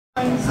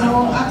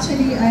So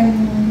actually,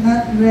 I'm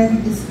not ready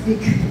to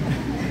speak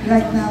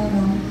right now,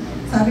 no.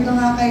 Sabi ko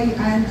nga kay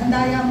Ann, ang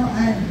daya mo,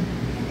 Ann.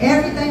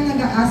 Every time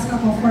nag-a-ask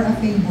ako for a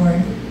favor,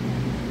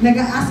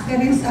 nag-a-ask ka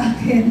rin sa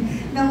akin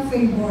ng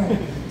favor.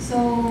 So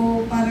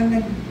parang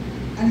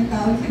ano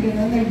tawag sa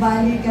gano'n,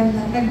 nagbalikan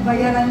lang,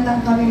 nagbayaran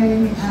lang kami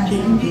ngayon ni Ann.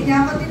 Hindi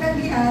niya ako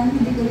tinanggihan,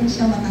 hindi ko rin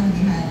siya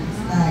matanggihan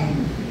this time.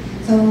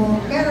 So,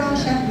 pero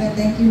syempre,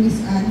 thank you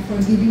Miss Ann for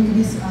giving me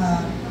this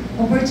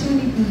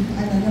opportunity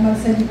na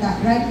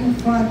magsalita right in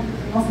front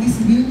of these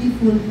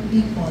beautiful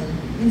people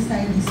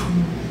inside this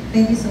room.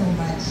 Thank you so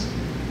much.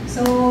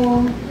 So,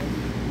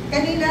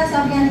 kanina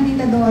sabi nga ni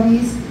Tita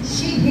Doris,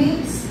 she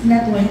hates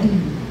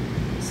networking.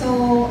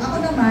 So,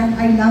 ako naman,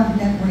 I love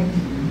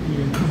networking.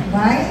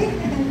 Why?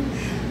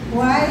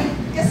 Why?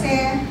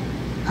 Kasi,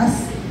 as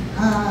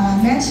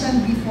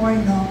mentioned before,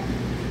 no,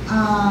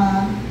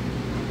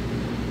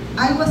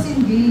 I was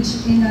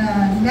engaged in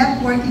a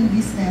networking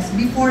business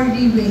before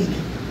Riway.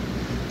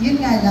 Yun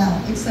nga lang,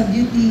 it's a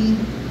beauty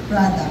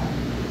product.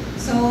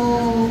 So,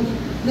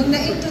 nung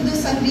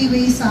na-introduce ang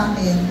Riway sa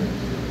akin,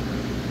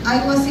 I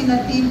was in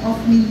a team of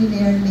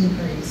millionaire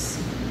makers.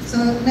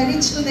 So,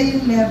 na-reach ko na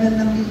yung level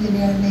ng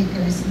millionaire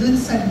makers dun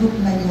sa group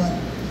na yun.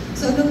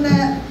 So,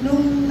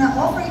 nung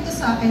na-offer ito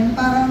sa akin,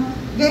 parang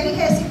very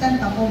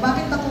hesitant ako.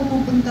 Bakit ako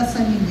pupunta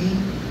sa Riway?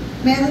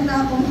 Meron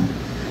na akong,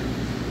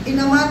 in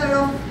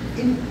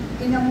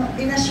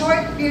a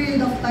short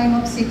period of time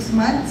of 6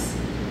 months,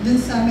 dun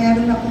sa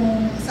meron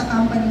akong sa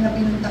company na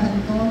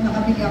pinuntahan ko,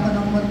 nakabili ako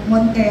ng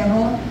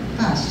Montero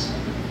cash.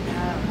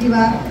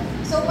 Diba?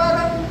 So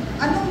parang,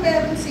 anong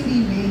meron si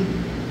Riway?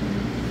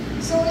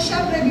 So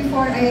syempre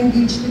before I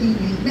engaged to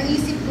Riway,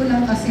 naisip ko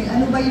lang kasi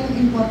ano ba yung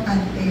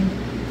importante?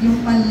 Yung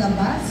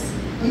panlabas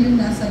o yung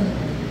nasa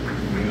loob?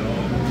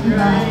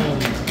 Diba?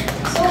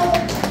 So,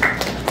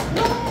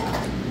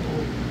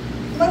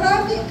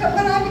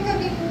 marami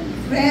kaming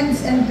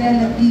friends and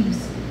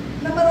relatives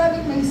na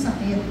maraming may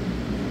sakit.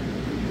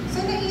 So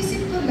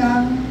naisip ko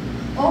lang,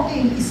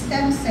 okay,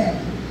 stem cell.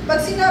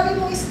 Pag sinabi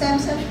mong stem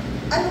cell,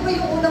 ano ba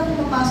yung unang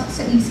pumapasok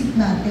sa isip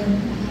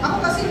natin? Ako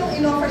kasi nung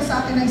in-offer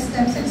sa akin ng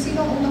stem cell,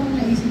 sino ang unang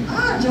naisip?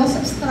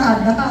 Joseph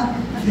Estrada.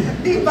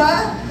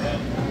 Diba?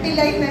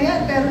 Pilay na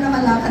yan, pero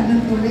nakalakad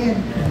ng tulid.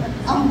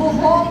 Ang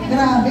buhok,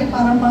 grabe,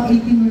 parang pang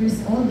 18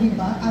 years old,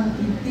 diba? Ang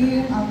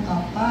itim, ang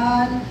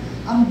kapal,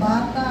 ang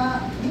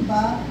bata,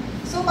 diba?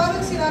 So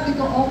parang sinabi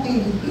ko, okay,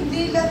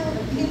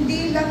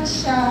 hindi lang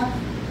siya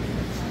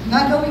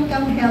gagawin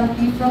kang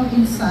healthy from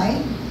inside,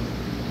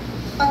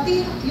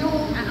 pati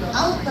yung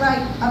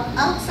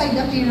outside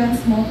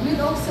appearance mo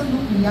will also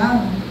look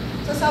young.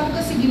 So sabi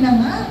ko, sige na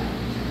nga,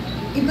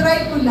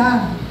 i-try ko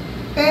lang.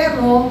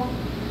 Pero,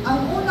 ang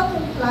una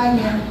kong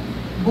client,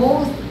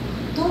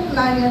 two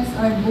clients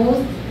are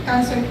both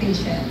cancer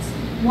patients.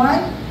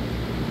 One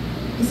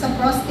is a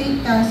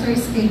prostate cancer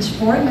stage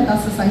 4,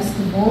 metastasized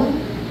to bone.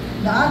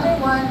 The other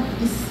one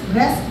is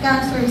breast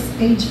cancer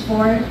stage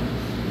 4.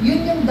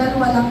 Yun yung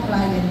dalawa lang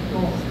client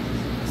ko.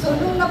 So,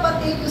 nung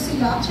napatay ko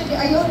sila, actually,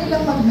 ayaw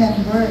nilang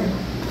mag-member.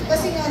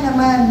 Kasi nga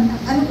naman,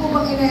 ano po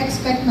bang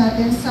ina-expect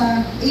natin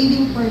sa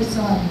ailing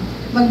person?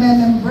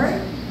 Mag-member?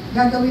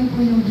 Gagawin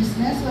po yung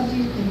business? What do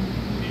you think?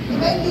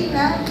 Diba, hindi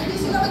na? Hindi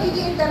sila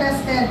magiging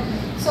interested.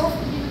 So,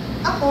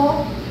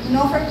 ako,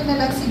 in-offer ko na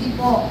lang, sige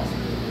po,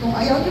 kung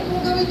ayaw niyo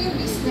pong gawin yung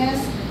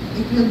business,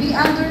 it will be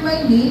under my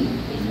name.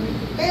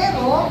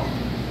 Pero,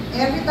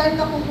 every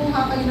time na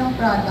kukuha kayo ng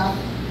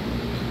product,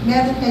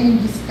 meron kayong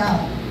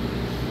discount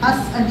as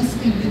a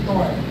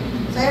distributor.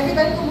 So every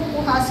time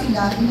kumukuha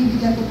sila,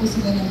 inibigyan ko po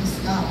sila ng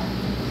discount.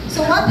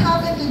 So what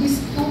happened to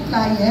these two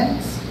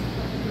clients?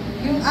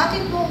 Yung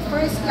akin pong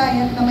first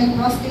client na may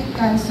prostate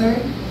cancer,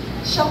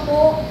 siya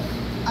po,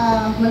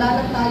 wala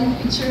lang tayong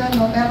picture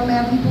pero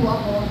meron po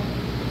ako,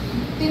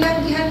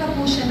 tinanggihan na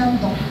po siya ng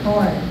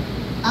doktor.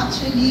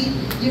 Actually,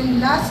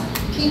 yung last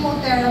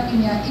chemotherapy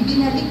niya,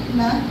 ibinalik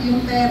na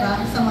yung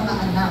pera sa mga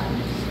anak.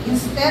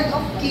 Instead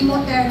of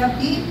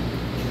chemotherapy,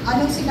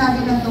 anong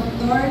sinabi ng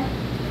doktor?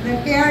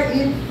 Prepare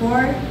it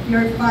for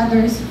your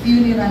father's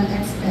funeral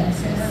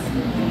expenses.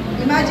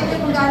 Imagine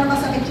kung gaano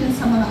masakit yun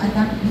sa mga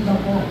anak, di ba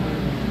po?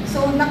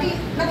 So,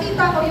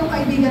 nakita ko yung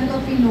kaibigan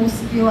ko,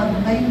 pinost yun,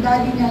 na yung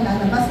daddy niya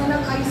lalabas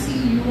na ng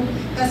ICU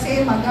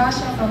kasi maga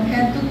siya from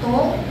head to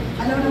toe.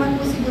 Alam naman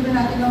po siguro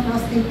natin ng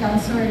prostate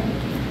cancer.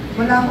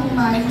 Wala akong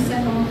mais,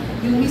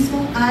 yung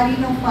mismong ari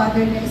ng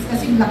father niya is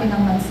kasing laki ng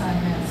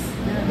mansanas.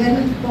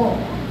 Ganun po.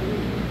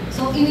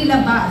 So,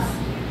 inilabas.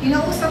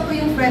 Inausap ko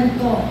yung friend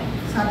ko.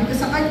 Sabi ko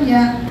sa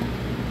kanya,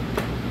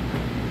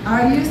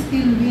 are you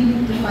still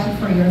willing to fight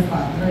for your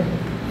father?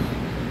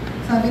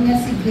 Sabi niya,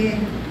 sige,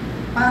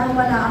 para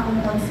wala akong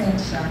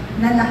konsensya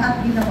na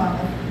lahat ginawa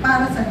ko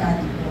para sa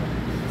daddy ko.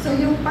 So,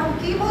 yung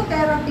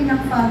pang-chemotherapy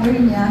ng father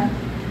niya,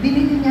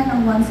 binili niya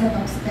ng 1 set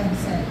of stem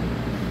cell.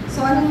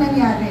 So, anong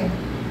nangyari?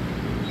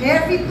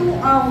 Every 2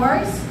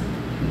 hours,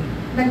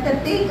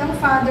 nagtatake ang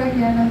father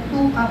niya ng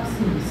 2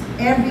 capsules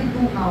every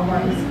 2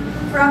 hours.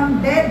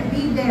 From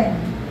bedridden.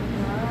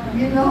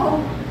 You know,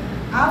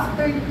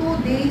 after 2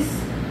 days,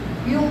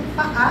 yung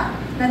paa,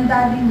 ng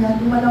daddy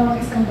niya, gumalaw ang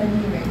isang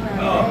daliri.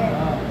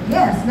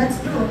 Yes, that's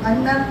true.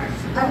 I'm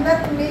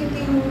not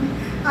making,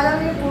 alam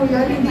niyo po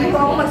yun, hindi po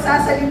ako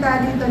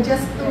magsasalita dito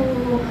just to,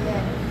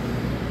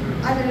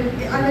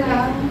 ano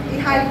lang,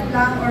 i-hype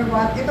lang or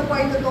what. Ito po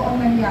ay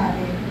totoong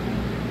nangyari.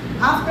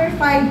 After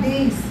 5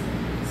 days,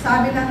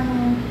 sabi ng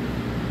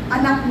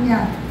anak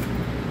niya,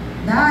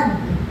 Dad,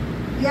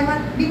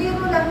 iangat,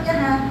 biniro lang niya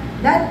ha,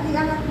 Dad,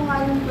 iangat mo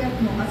nga yung puwet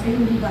mo kasi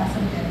yung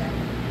bigasan ka na.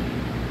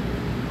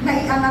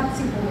 Naiangat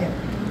si puwet.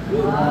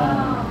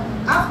 Wow.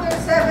 After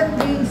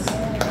 7 days,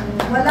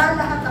 wala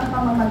lahat ang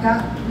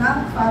pamamaga ng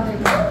father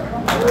niya.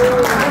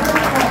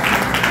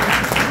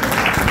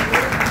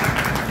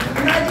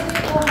 Imagine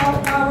niyo po how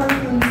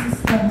powerful is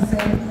stem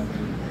cell.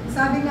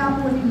 Sabi nga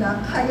po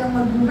nila, kayang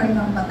magbuhay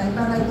ng patay,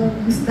 pero I don't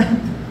use that.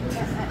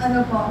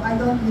 Ano po, I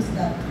don't use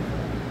that.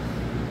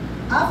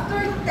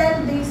 After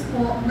 10 days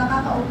po,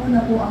 nakakaupo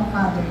na po ang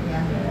father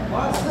niya.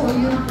 So,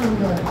 yun po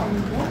yun.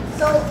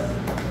 So,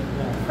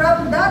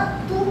 from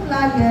that 2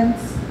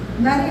 clients,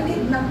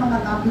 narinig ng mga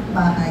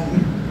kapitbahay.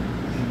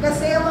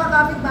 Kasi ang mga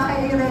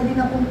kapitbahay ay ready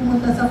na pong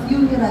pumunta sa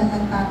funeral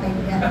ng tatay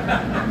niya.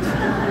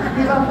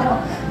 Di ba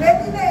po?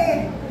 Ready na eh.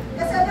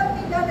 Kasi alam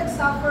nila,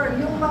 nag-suffer.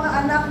 Yung mga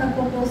anak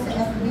nagpo-post sa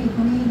FB,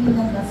 humihingi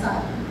ng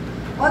dasal.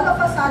 All of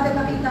a sudden,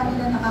 nakita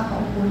nila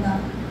nakakaupo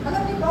na.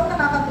 Alam niyo po,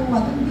 nakakatuwa,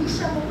 hindi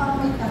siya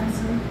mukhang may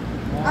cancer.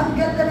 Ang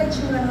ganda na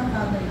itsura ng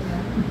father niya.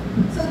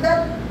 So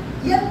that,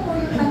 yan po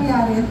yung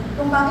nangyari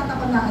kung bakit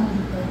ako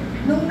naandito.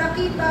 Nung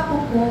nakita ko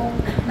po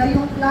na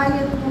yung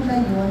client ko na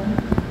yun,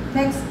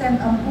 na-extend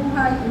ang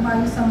buhay,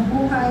 umayos ang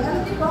buhay.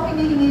 Alam niyo po,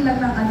 hinihingi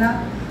lang ng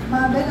anak.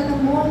 Amabel,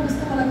 alam mo,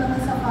 gusto ko lang naman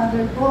sa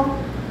father ko.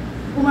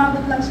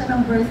 Umabot lang siya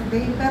ng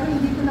birthday, pero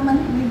hindi ko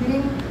naman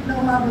hiniling na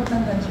umabot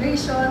ng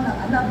graduation, ng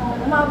anak ko,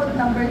 umabot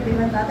ng birthday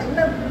ng tatay,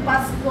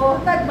 nag-Pasko,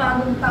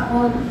 nagbagong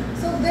taon.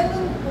 So,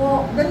 ganun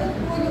po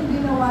yung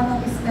ginawa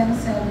ng stem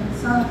cell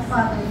sa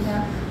father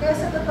niya. Kaya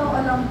sa totoo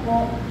lang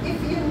po, if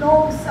you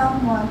know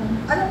someone,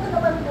 alam ko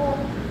naman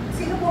po,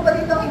 sino po ba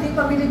dito hindi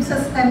pabilib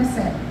sa stem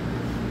cell?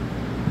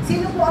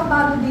 Sino po ang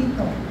bago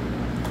dito?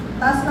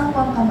 Taas lang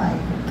po ang kamay.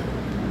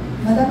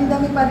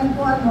 Madami-dami pa rin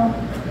po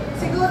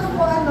siguro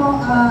po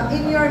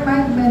in your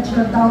mind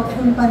medyo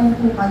doubtful pa rin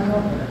po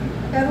kayo.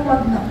 Pero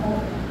wag na po.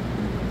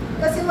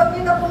 Kasi wag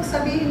niyo na pong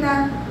sabihin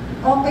na,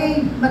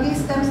 okay,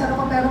 mag-i-stem cell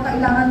ako pero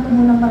kailangan ko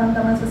munang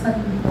maramdaman sa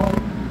sarili ko.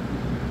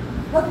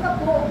 Wag na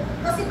po.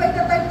 Kasi by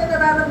the time na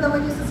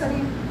nararamdaman niyo sa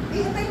sarili,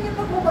 ihintayin niyo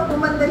pa po ba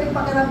gumanda yung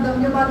pakiramdam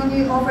niyo bago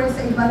niyo i-offer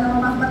sa iba na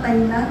mamamatay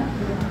na.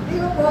 Di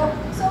ba po?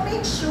 So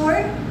make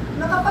sure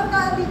na kapag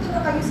naandito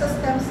na kayo sa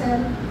stem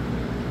cell,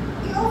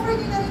 i-offer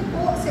niyo na rin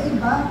po sa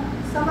iba,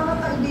 sa mga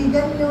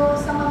kaibigan nyo,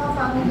 sa mga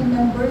family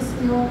members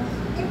nyo.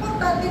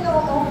 Importante na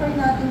o-offer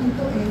natin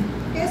ito eh.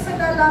 Kesa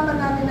nalaman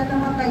natin na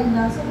namatay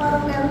na, so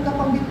parang meron ka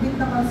pang bit-bit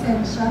na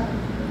konsensya.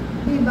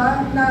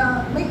 Diba?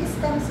 Na may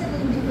stem cell,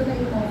 hindi ko na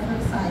i-offer,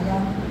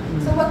 sayang.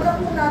 So wag na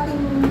po natin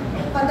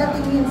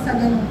padatingin sa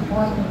ganung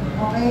point.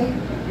 Okay?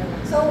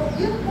 So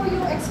yun po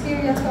yung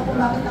experience ko kung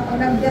bakit ako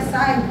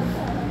nag-decide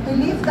to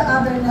leave the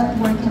other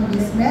networking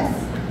business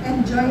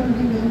and join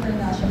Riway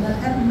International.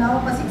 And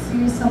now, pa 6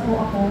 years na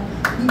po ako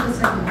dito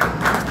sa Riway.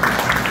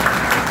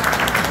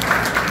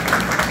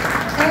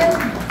 And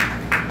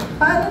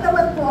paano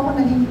naman po ako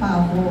naging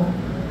Pavo?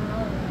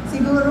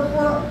 Siguro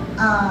po,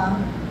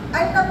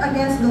 I'm not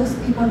against those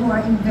people who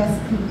are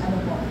investing.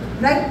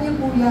 Right niyo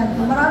po yan.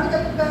 Kung marami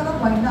kayong pera,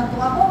 why not? Kung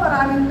ako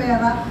maraming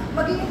pera,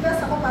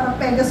 mag-i-invest ako para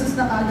Pegasus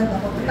na kaagad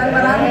ako. Total,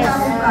 marami na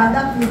akong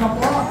product, di ba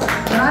po?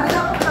 Marami na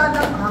akong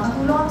product,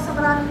 makakatulong ako sa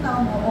maraming tao,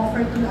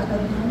 offer ko na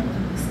agad yung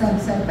stem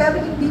cell. Pero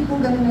hindi po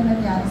ganun na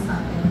nangyari sa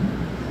akin.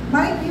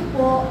 Mind you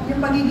po, yung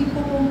pagiging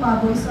po kong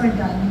Pavo is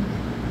organic.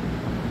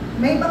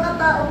 May mga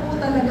tao po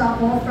talaga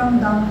ako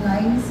from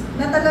downlines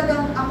na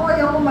talagang ako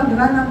ayaw ko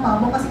mag-run ng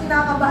Pavo kasi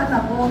kinakabahan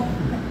ako.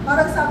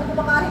 Parang sabi ko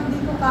baka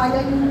hindi ko kaya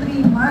yung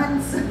 3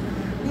 months.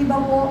 Di ba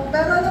po?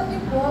 Pero alam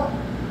niyo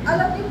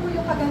po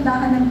yung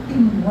kagandahan ng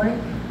teamwork.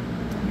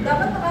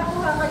 Dapat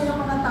makakuha kayo ng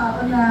mga tao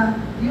na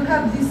you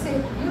have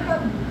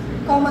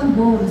common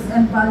goals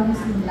and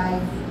values in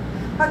life.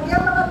 Pag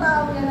yung mga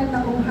tao yan ang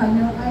nakuha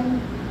nyo,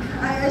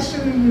 I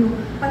assure you,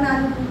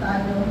 panalo po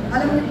tayo.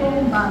 Alam niyo po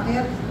kung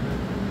bakit?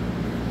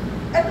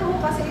 Ito po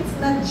kasi it's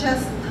not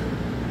just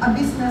a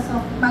business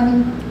of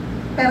money,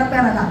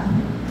 pera-pera lang.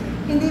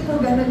 Hindi po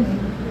ganun eh.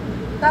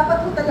 Dapat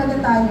po talaga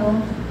tayo,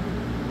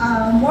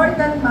 more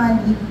than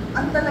money,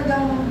 ang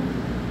talagang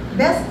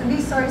best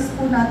resource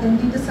po natin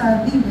dito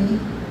sa Riway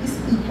is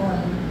people.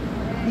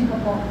 Di ba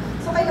po?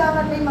 So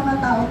kailangan may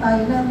mga tao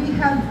tayo na we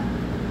have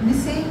the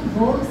same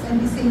goals and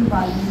the same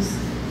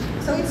values.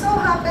 So it so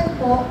happened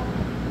po,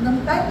 nung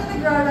time na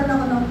nagraran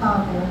ako ng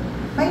Pavo,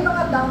 may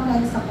mga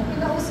downlines ako,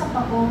 pinausap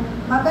ako,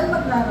 Amabel,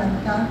 magraran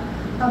ka.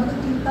 Sabi ko,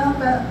 tita,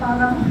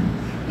 parang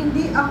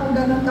hindi ako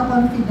ganun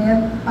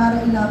ka-confident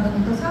para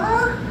ilaban ito.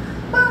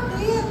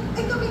 Bakit?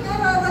 Eh kami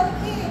nararan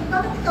eh.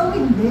 Bakit ikaw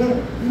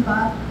hindi?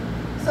 Diba?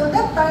 So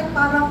that time,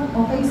 parang,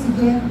 okay,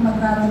 sige,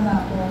 magraran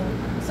na ako.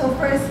 So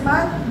first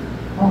month,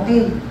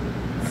 okay.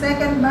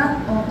 Second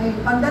month, okay.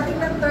 Pagdating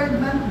ng third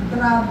month,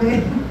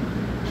 grabe.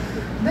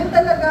 Doon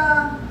talaga,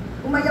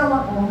 umayaw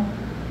ako.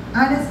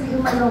 Honestly,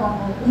 umayaw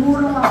ako.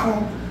 Umurong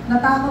ako.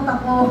 Natakot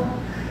ako.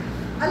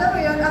 Alam mo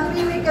yun, ang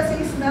Riway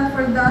kasi is not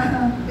for the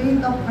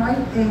faint of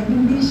heart eh.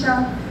 Hindi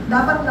siya,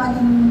 dapat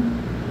laging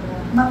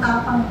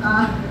matapang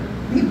ka.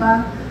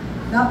 Diba?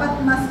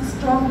 Dapat mas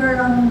stronger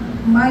ang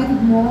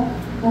mind mo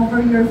over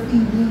your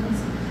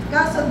feelings.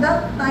 Kaso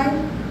that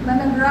time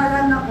na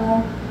nagraran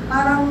ako,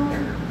 parang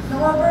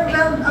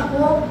na-overwhelmed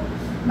ako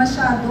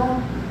masyado.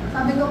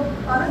 Sabi ko,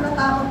 parang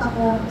natakot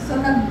ako.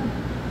 So,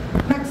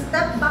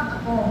 nag-step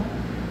back ako.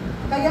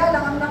 Kaya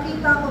lang, ang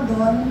nakita ko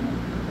doon,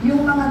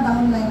 yung mga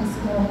downlines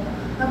ko.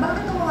 Na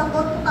bakit ang mga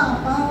to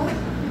tapang?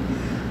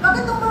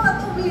 Bakit ang mga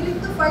to willing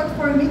to fight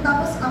for me?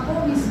 Tapos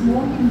ako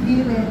mismo,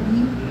 hindi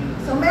ready.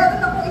 So, meron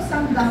ako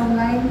isang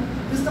downline.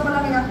 Gusto ko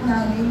lang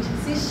i-acknowledge.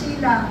 Si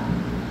Sheila.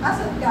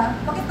 Asan ka?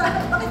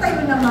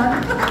 Pakitayo naman.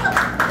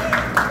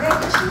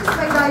 She's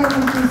my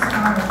diamond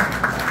star.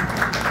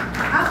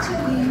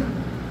 Actually,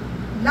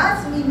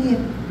 last minute,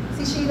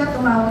 si Sheila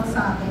tumawag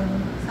sa akin.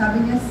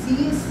 Sabi niya,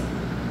 sis,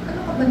 ano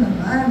ka ba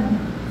naman?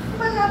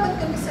 Lumalaban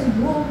kami sa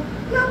iyo.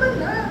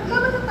 Laban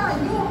na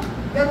tayo.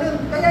 Ganun.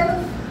 Kaya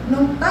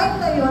nung time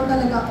na yon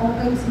talaga,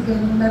 okay, sige,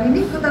 nung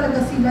narinig ko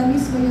talaga sila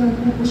mismo yung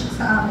nagpupush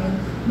sa akin,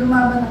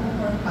 lumaban ako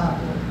for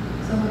Pavo.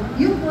 So,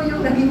 yun po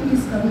yung naging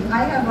history.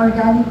 I have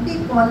organic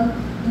people,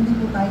 hindi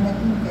po tayo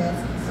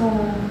nag-invest.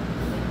 So,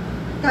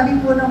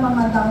 kami po ng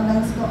mga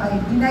downlines ko ay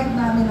denied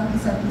namin ang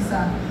isa't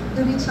isa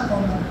to reach a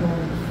common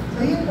goal. So,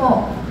 yun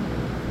po.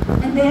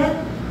 And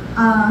then,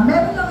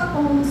 meron lang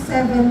akong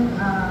 7,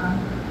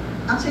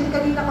 actually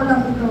kanina ko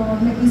lang ito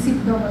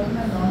naisip doon,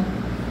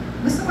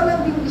 gusto ko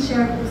lang din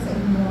i-share po sa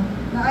inyo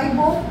na I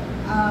hope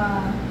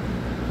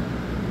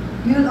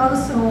you'll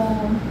also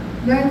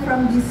learn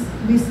from this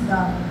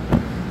wisdom.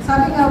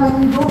 Sabi nga,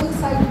 when you go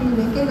inside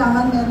Riway,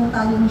 kailangan meron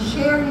tayong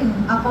sharing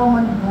a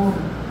common goal.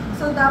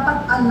 So,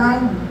 dapat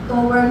aligned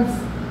towards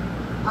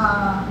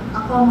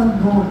a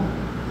common goal.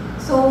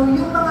 So,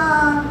 yung mga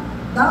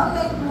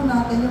downline po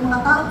natin, yung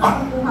mga taong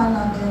kukuha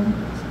natin,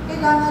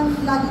 kailangan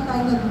lagi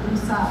tayo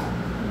nag-uusap.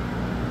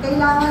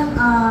 Kailangan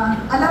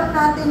alam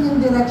natin yung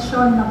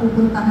direction na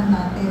pupuntahan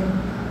natin.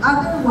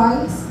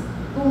 Otherwise,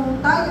 kung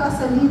tayo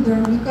as a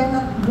leader, we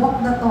cannot walk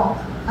the talk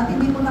at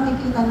hindi po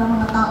nakikita ng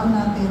mga tao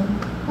natin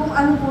kung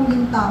ano po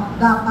yung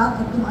dapat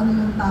at kung ano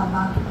yung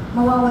tama,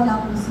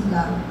 mawawala po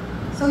sila.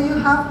 So you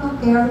have to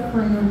care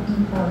for your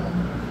people.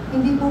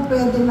 Hindi po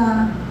pwede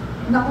na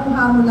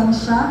nakuha mo lang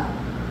siya,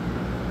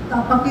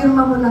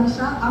 papirma mo lang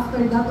siya,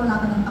 after that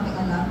wala ka nang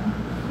pakialam.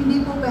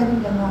 Hindi po pwede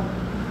ganon.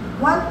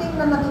 One thing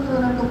na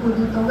natutunan ko po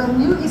dito,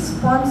 when you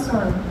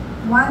sponsor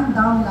one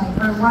downline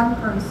or one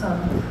person,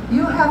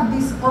 you have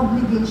this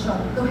obligation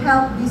to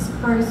help this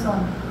person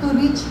to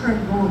reach her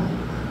goal.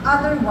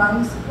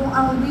 Otherwise, kung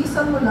ang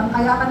reason mo lang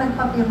kaya ka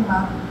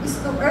nagpapirma is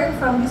to earn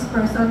from this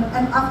person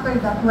and after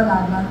that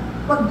wala na,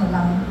 wag na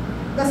lang.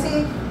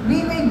 Kasi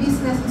Riway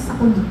business is a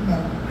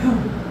commitment.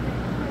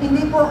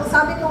 Hindi po,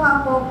 sabi ko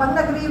nga po, pag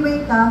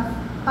nag-Riway ka,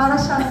 para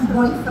siyang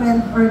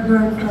boyfriend or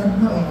girlfriend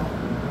mo eh.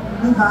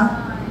 Diba?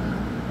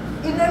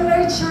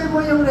 I-nurture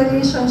mo yung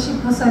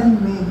relationship mo sa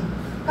Riway.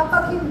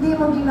 Kapag hindi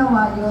mo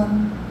ginawa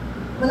yun,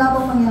 wala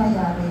pong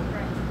mangyayari.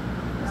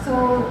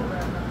 So,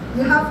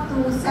 you have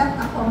to set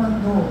a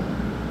common goal.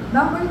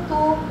 Number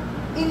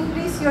 2,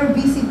 increase your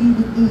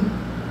visibility.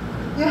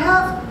 You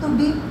have to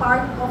be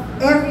part of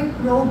every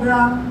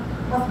program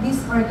of this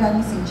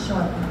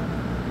organization.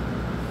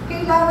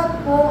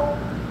 Kailangan po,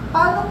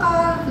 paano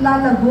ka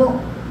lalago?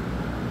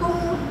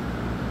 Kung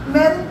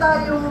meron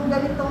tayong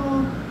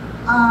ganitong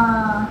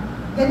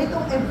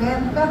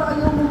event, pero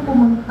ayaw mong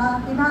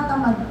pumunta,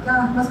 tinatamad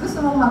ka, mas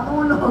gusto mong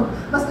matulog,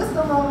 mas gusto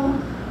mong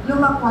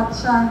lumakwat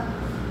siya.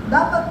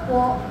 Dapat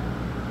po,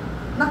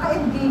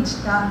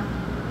 naka-engage ka.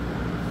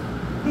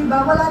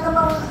 Diba? Wala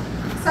namang,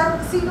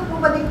 sino po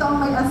ba dito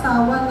ang may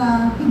asawa na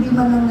hindi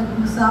man lang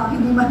nag-usap,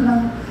 hindi man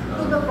lang,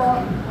 ito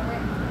po,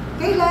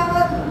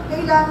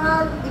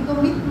 kailangan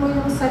i-commit mo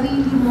yung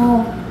sarili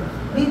mo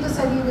dito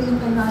sa Riway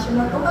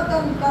International.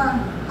 Umagan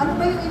ka. Ano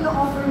ba yung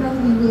ino-offer ng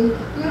Riway?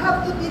 You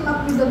have to team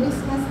up with the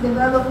business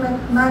development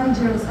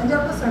managers.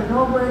 Andiyan po Sir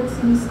Robert,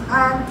 si Miss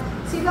Ann.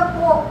 Sila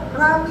po,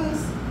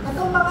 promise,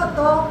 itong mga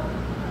to,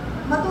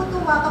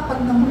 matutuwa kapag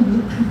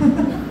namulit.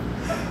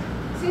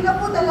 Sila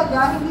po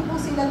talaga, hindi po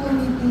sila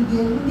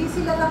tumitigil. Hindi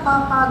sila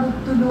napapagod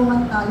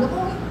tulungan tayo.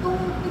 Kung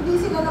hindi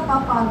sila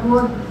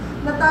napapagod,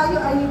 na tayo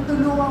ay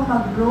tulungang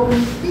mag-grow.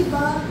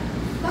 Diba?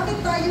 Bakit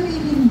tayo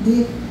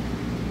hindi?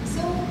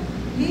 So,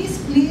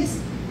 please,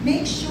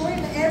 make sure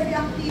na every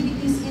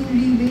activities in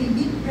Riway,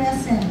 be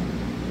present.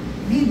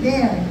 Be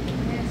there.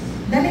 Yes.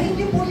 Dalahin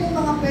niyo po yung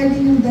mga pwede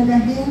niyong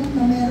dalahin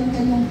na meron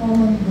kayong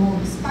common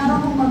goals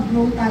para kung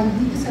mag-grow tayo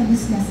dito sa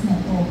business na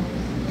to.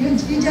 You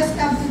just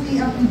have to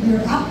tee up with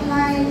your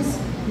uplines,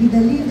 with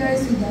the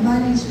leaders, with the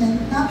management.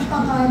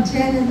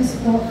 Napaka-generous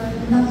po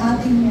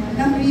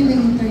ng Riway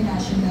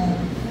International.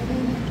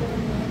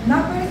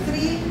 Number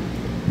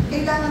 3,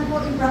 kailangan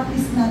po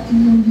i-practice natin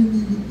yung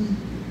humility.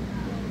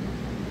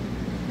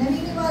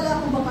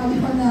 naniniwala ko ba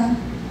kayo na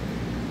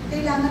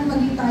kailangan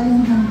maging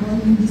tayong humble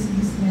in this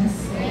business?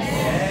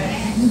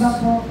 Yes. Di ba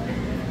po?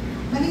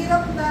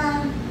 Mahirap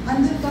na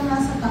andun ka nga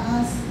sa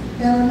taas,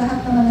 pero lahat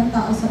naman ng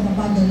tao sa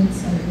baba galit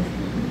sa'yo.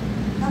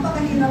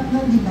 Napakahirap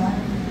nun, di ba?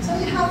 So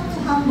you have to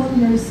humble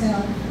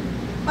yourself.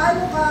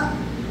 Paano ka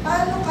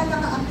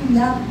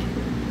nakaakyat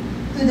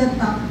to the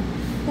top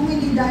kung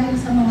hindi dahil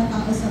sa mga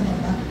tao sa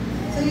baba?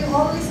 So you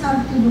always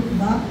have to look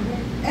back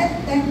and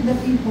thank the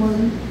people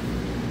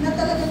na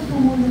talagang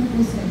tumulong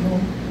po sa'yo.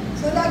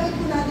 So lagi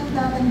po natin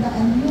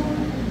tatandaan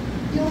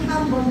yung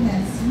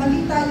humbleness.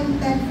 Maging tayong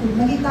thankful,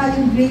 maging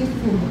tayong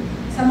grateful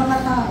sa mga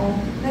tao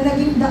na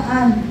naging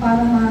daan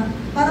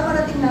para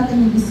marating natin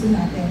yung gusto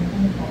natin.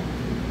 Ano po?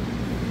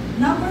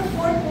 Number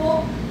 4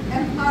 po,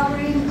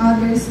 empowering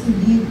others to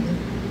lead.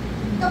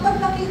 Kapag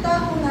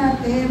nakita ko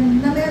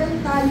natin na meron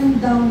tayong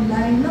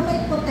downline na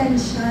may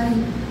potential,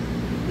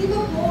 di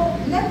ba po,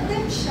 let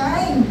them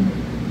shine.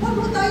 Huwag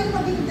mo tayong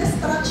maging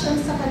distraction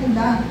sa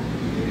kanila.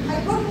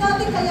 Ay, huwag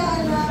natin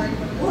hayaan na,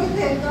 uy,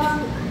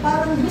 teka,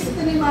 parang gusto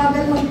ni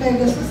Amabel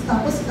mag-Pegasus,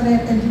 tapos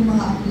threatened yung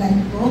mga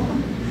upline ko.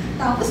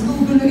 Tapos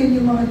guguluhin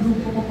yung mga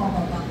grupo ko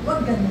pababa.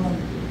 Huwag ganon.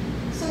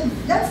 So,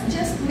 let's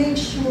just make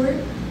sure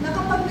na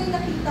kapag may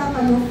nakita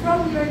kayo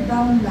from your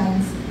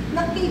downlines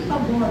na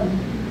capable,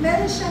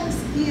 meron siyang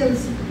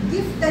skills,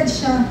 gifted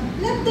siya,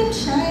 let them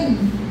shine.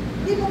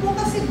 Di ba po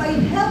kasi by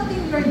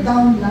helping your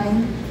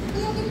downline,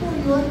 alam niyo po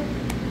yun,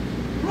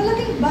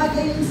 malaking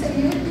bagay yun sa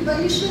iyo. Di ba?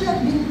 You should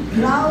have been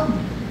proud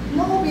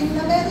knowing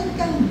na meron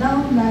kang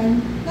downline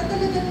na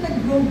talagang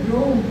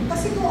nag-grow.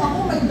 Kasi kung ako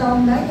may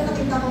downline, na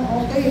nakita kong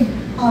okay,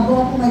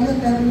 Pavo ako ngayon,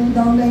 pero yung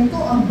downline ko,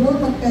 ang goal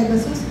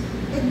mag-Pegasus,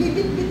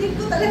 bibit-bitin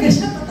ko talaga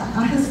siya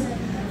pataas.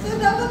 So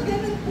dapat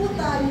ganun po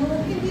tayo.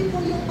 Hindi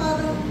po yung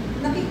parang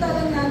nakita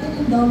lang natin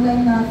yung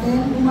downline natin,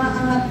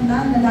 umaangat na,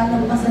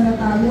 nalalampasan na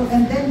tayo,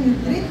 and then you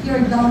treat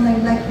your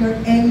downline like your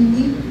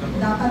enemy.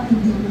 Dapat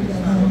hindi po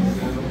ganun.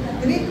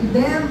 Treat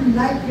them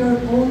like your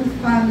own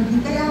family.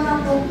 Kaya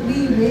nga po,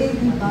 Riway,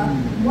 di ba?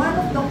 One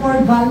of the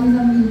core values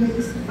ng Riway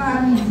is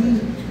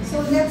family.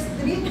 So let's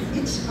treat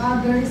each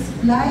others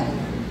like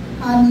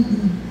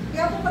family.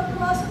 Kaya po pag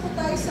pumasok po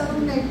tayo sa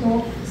room na ito,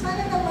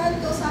 sana naman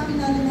kausapin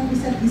natin ang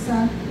isa't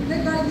isa,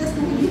 regardless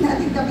na hindi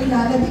natin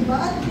kakilala, di ba?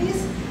 At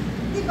least,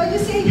 di ba, you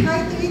say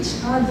hi to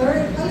each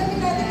other. Alamin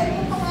natin ano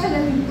ang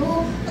pangalan nito.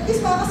 At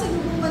least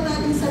makasalubungan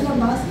natin sa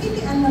labas,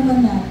 itian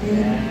naman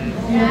natin.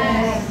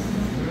 Yes.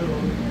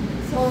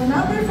 So,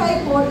 number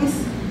 5 po is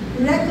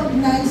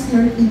recognize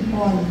your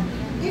people.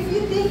 If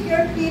you think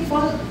your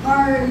people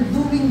are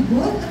doing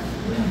good,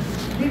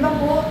 di ba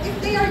po, if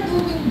they are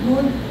doing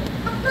good,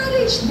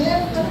 acknowledge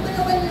them. Ano ba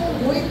naman yung,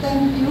 uy,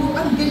 thank you,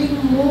 ang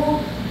galing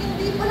mo.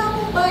 Hindi, wala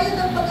pong bayad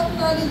ang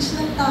pag-acknowledge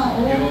ng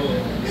tao.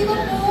 Di ba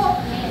po,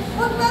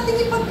 huwag natin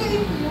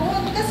ipagkait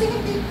yun. Kasi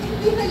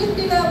hindi na yung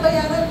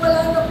binabayaran, wala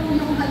na po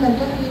yung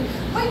halaga eh.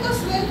 Might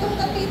as well, kung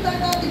nakita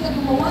natin na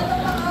gumawa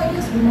ng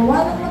maayos, gumawa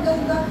ng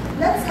maganda,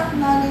 let's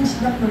acknowledge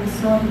the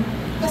person.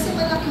 Kasi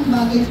malaking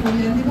bagay po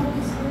yan. Di ba po,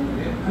 sir?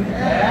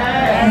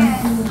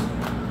 Yes!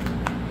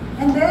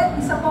 And then,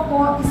 isa pa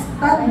po,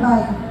 stand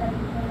by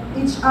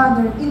each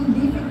other in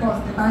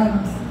difficult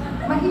times.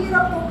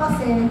 Mahirap po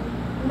kasi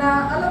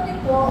na, alam niyo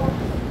po,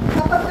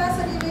 kapag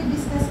nasa Riway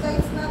business ka,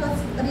 it's not a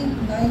straight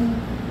line.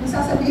 Kung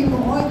sasabihin mo,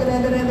 oy,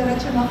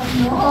 dire-diretso na ako.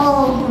 No!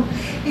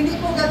 Hindi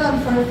po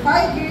ganun. For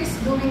 5 years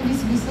doing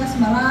this business,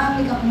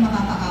 marami ka pong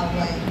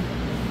makakaaway.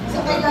 So,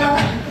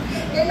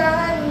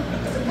 kailangan,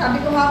 sabi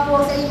ko nga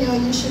po sa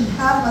inyo, you should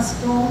have a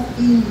strong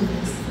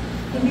feelings.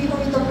 Hindi mo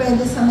ito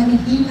pwede sa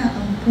manihina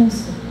ang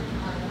puso.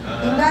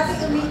 Kung dati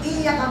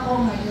umiiyak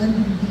ako, ngayon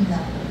hindi na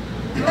po.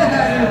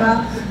 Diba?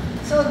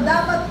 So,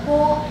 dapat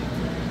po,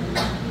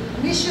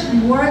 we should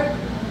work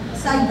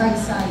side by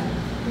side.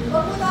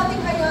 Huwag po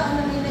natin hayaan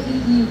na may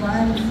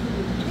naiiwan.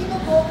 Di ba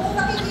po, kung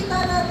nakikita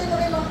natin na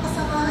may mga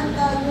kasamahan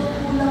tayo,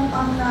 kulang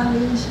pang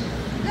knowledge,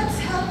 let's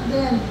help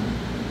them.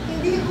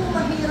 Hindi po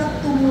mahirap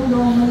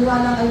tumulong,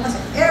 maniwala kayo. Kasi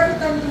every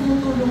time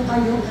tumutulong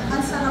kayo,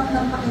 ang sarap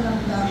ng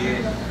pakiramdam.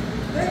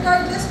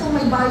 Regardless kung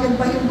may bayad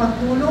ba yung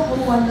pagtulong o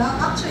wala,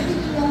 actually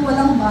yung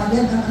walang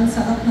bayad ang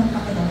sarap ng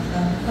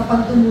pakiramdam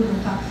kapag tumulong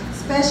ka.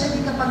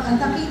 Especially kapag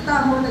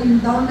nakita mo na yung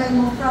downline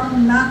mo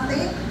from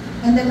nothing,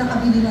 and then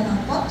nakabili na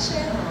ng kotse,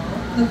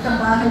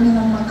 nagkabahay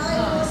na ng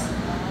matayos,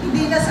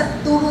 hindi na sa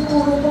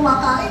turo-turo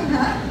kumakain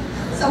ha,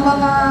 sa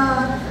mga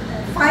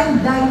fine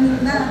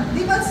dining na.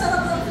 Di ba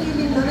sarap ng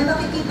feeling doon na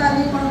nakikita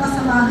niyo yung mga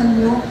kasamahan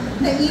niyo,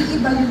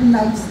 naiiba yung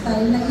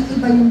lifestyle,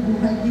 naiiba yung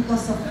buhay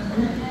because of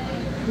you.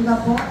 Di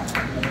ba po?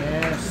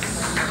 Yes.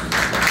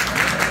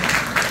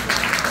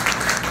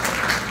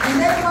 And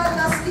then one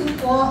last thing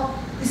po,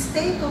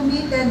 stay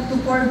committed to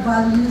core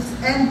values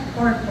and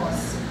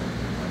purpose.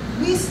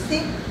 We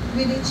stick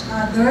with each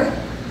other.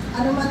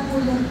 Ano man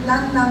po yung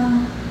plan ng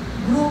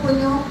grupo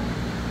nyo,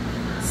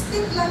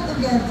 stick lang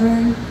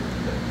together.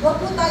 Huwag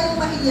po tayong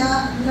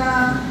mahiya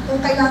na kung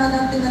kailangan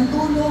natin ng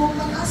tulong,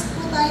 mag-ask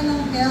po tayo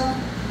ng help.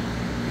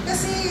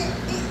 Kasi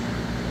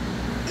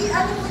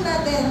i-ano po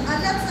natin,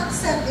 let's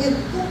accept it.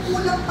 Kung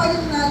kulang pa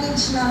yung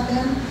knowledge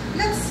natin,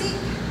 let's seek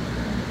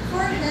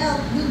for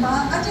help, di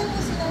ba? Andiyan po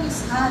sila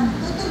Miss Ann.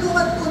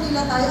 Tutulungan po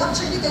nila tayo.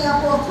 Actually, kaya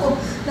po ako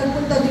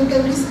nagpunta din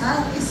kay Miss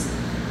Ann is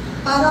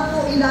para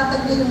po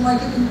ilatag niya yung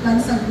marketing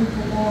plan sa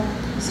grupo ko.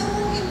 So,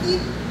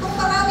 kung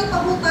marami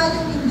pa po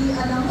tayong hindi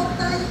alam, huwag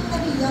tayong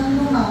mahiyang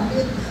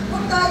lumapit.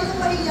 Huwag tayong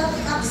mahiyang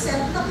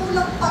i-accept na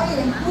kulang pa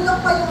kulang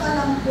pa yung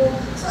alam ko.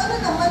 So, ano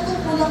naman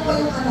kung kulang pa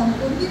yung alam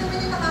ko? Hindi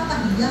naman yung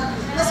nakakahiya.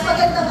 Mas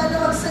maganda nga na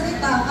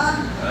magsalita ka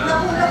na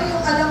kulang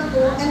yung alam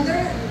ko and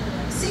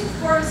seek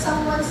for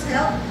someone's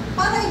help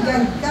para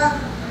i-guide ka.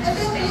 And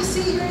then you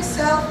see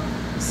yourself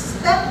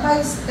step by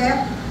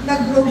step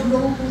na grow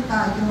po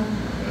tayo.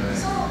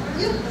 So,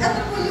 ano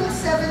po yung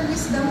 7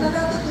 wisdom na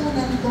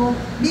natutunan ko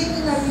being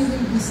in a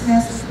Riway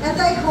business. And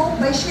I hope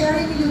by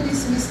sharing you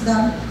this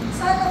wisdom,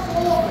 sana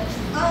po,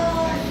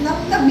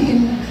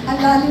 namnamin, ang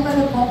lalim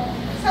ano po,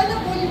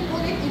 sana po you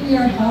put it in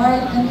your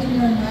heart and in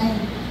your mind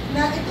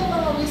na itong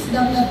mga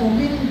wisdom na to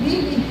will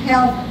really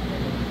help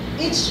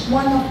each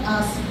one of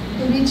us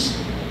to reach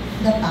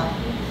the top.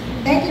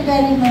 Thank you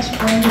very much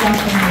for your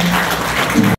afternoon.